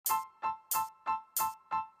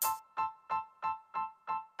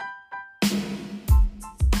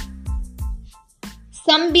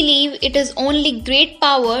Some believe it is only great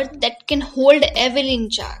power that can hold evil in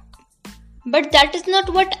check. But that is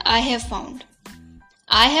not what I have found.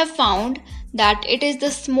 I have found that it is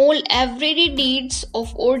the small everyday deeds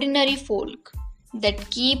of ordinary folk that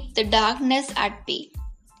keep the darkness at bay.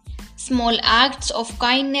 Small acts of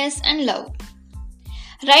kindness and love.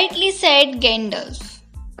 Rightly said Gandalf.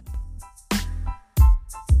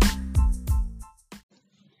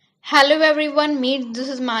 Hello everyone, meet this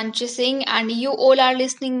is Manchi Singh and you all are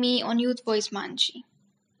listening me on Youth Voice Manchi.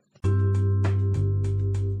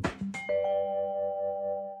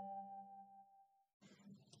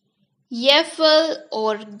 Yeffel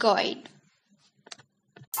or guide.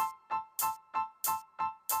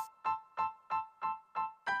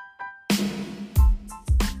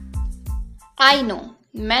 I know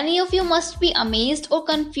many of you must be amazed or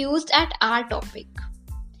confused at our topic.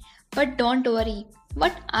 But don't worry,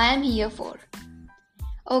 what I am here for.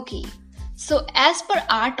 Okay, so as per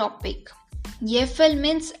our topic, Yeffel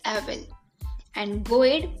means evil and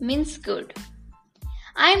Goid means good.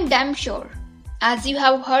 I am damn sure, as you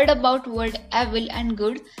have heard about word evil and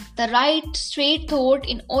good, the right straight thought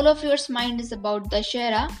in all of your mind is about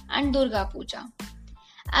Dashera and Durga Puja.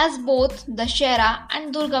 As both Dashera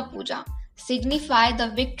and Durga Puja signify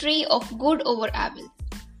the victory of good over evil.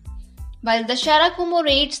 While Dashera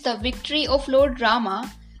commemorates the victory of Lord Rama,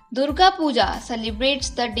 Durga Puja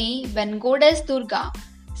celebrates the day when goddess Durga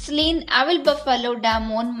slain evil buffalo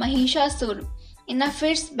demon Mahishasur in a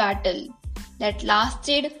fierce battle that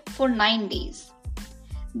lasted for 9 days.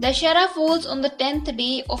 Dashera falls on the 10th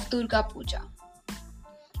day of Durga Puja.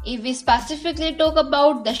 If we specifically talk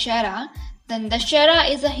about Dashera, then Dashera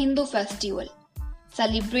is a Hindu festival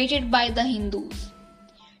celebrated by the Hindus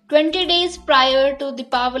 20 days prior to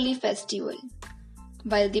Deepavali festival,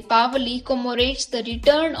 while Deepavali commemorates the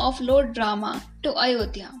return of Lord Rama to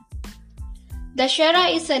Ayodhya. Dashera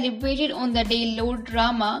is celebrated on the day Lord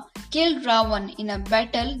Rama killed Ravan in a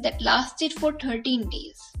battle that lasted for 13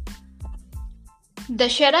 days.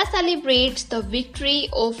 Dashera celebrates the victory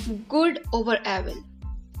of good over evil.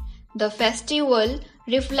 The festival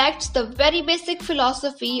reflects the very basic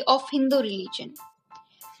philosophy of Hindu religion,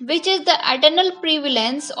 which is the eternal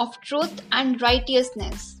prevalence of truth and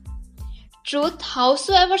righteousness. Truth,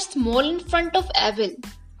 howsoever small in front of evil,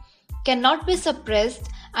 cannot be suppressed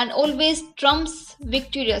and always trumps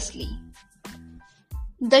victoriously.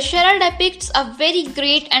 Dashera depicts a very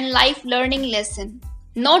great and life learning lesson,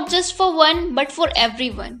 not just for one but for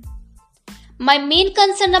everyone. My main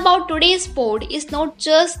concern about today's pod is not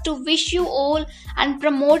just to wish you all and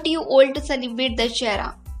promote you all to celebrate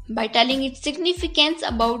Dashera by telling its significance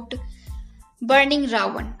about burning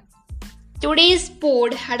Ravan. Today's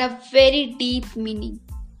pod had a very deep meaning,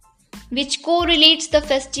 which correlates the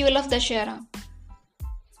festival of Dashera.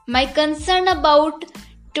 My concern about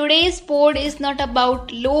today's pod is not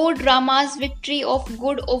about Lord Rama's victory of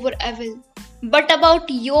good over evil, but about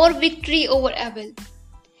your victory over evil.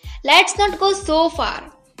 Let's not go so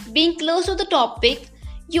far. Being close to the topic,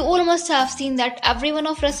 you all must have seen that everyone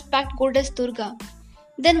of respect goddess Durga.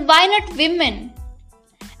 Then why not women?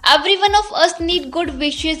 Every one of us need good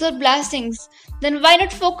wishes or blessings. Then why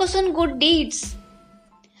not focus on good deeds?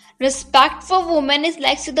 Respect for women is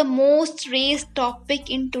likely the most raised topic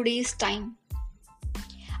in today's time.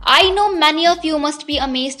 I know many of you must be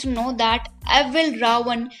amazed to know that evil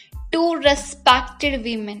Ravan too respected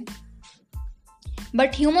women.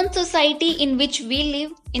 But human society in which we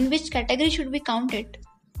live, in which category should we count it?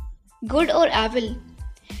 Good or evil?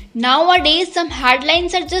 Nowadays, some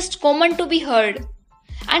headlines are just common to be heard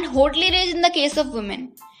and hotly raised in the case of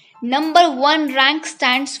women. Number 1 rank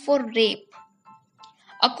stands for rape.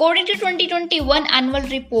 According to 2021 annual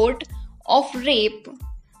report of rape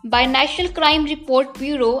by National Crime Report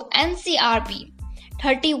Bureau NCRB,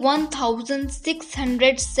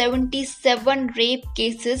 31,677 rape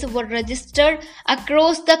cases were registered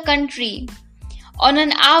across the country, on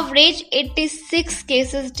an average 86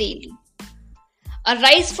 cases daily. A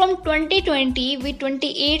rise from 2020 with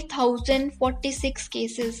 28,046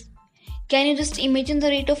 cases. Can you just imagine the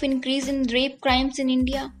rate of increase in rape crimes in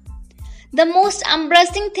India? The most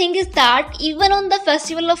embarrassing thing is that even on the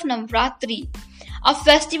festival of Navratri, a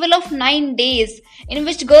festival of 9 days in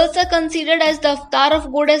which girls are considered as the avatar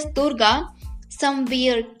of goddess Durga,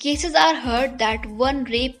 somewhere cases are heard that one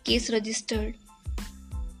rape case registered.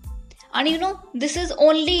 And this is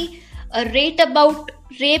only a rate about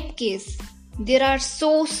rape case. There are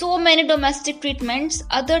so many domestic treatments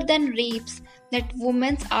other than rapes that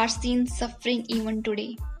women are seen suffering even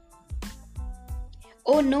today.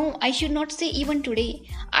 Oh no, I should not say even today.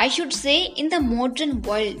 I should say in the modern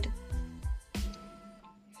world.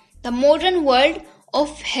 The modern world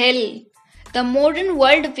of hell. The modern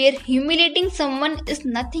world where humiliating someone is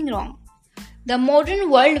nothing wrong. The modern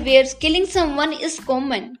world where killing someone is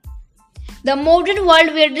common. The modern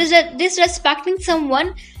world where disrespecting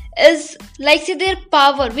someone is like say their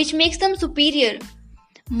power which makes them superior.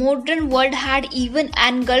 Modern world had even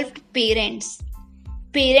engulfed parents.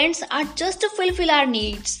 Parents are just to fulfill our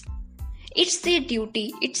needs. It's their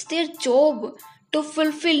duty, it's their job to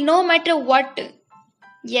fulfill no matter what.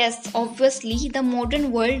 Yes, obviously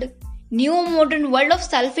the new modern world of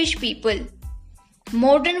selfish people.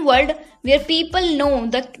 Modern world where people know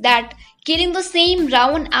that killing the same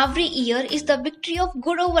Ravan every year is the victory of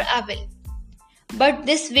good over evil. But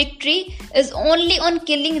this victory is only on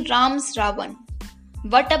killing Ram's Ravan.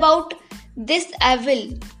 What about this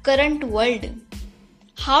evil current world?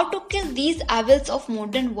 How to kill these evils of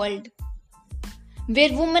modern world?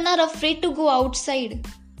 Where women are afraid to go outside.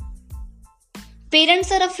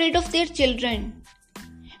 Parents are afraid of their children.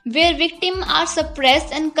 Where victims are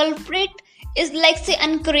suppressed and culprit is like say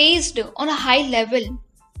encouraged on a high level.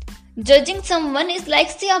 Judging someone is like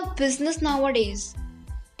say a business nowadays.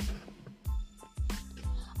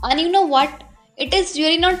 And you know what? It is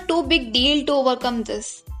really not too big deal to overcome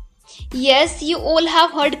this. Yes, you all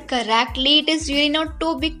have heard correctly. It is really not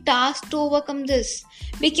too big task to overcome this.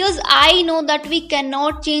 Because I know that we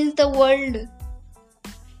cannot change the world.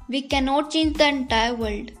 We cannot change the entire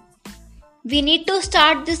world. We need to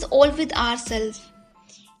start this all with ourselves.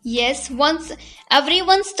 Yes, once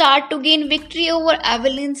everyone start to gain victory over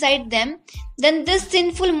evil inside them, then this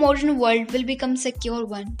sinful modern world will become secure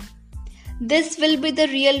one. This will be the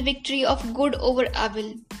real victory of good over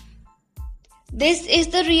evil. This is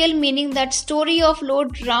the real meaning that story of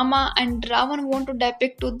Lord Rama and Ravan want to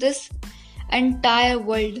depict to this entire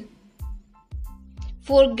world.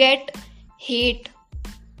 Forget hate,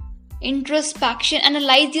 introspection,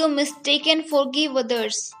 analyze your mistake and forgive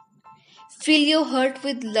others. Fill your heart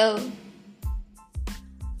with love.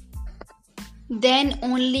 Then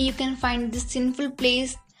only you can find this sinful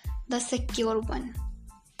place, the secure one.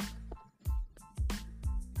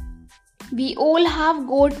 We all have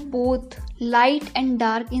got both light and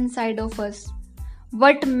dark inside of us.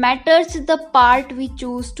 What matters is the part we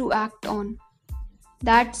choose to act on.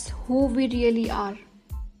 That's who we really are.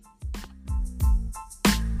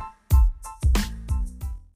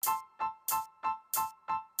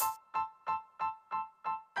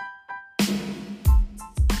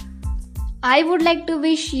 I would like to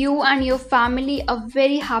wish you and your family a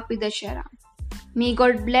very happy Dussehra. May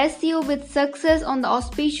God bless you with success on the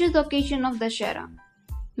auspicious occasion of Dussehra.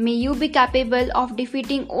 May you be capable of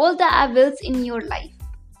defeating all the evils in your life.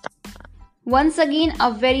 Once again,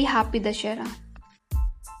 a very happy Dussehra.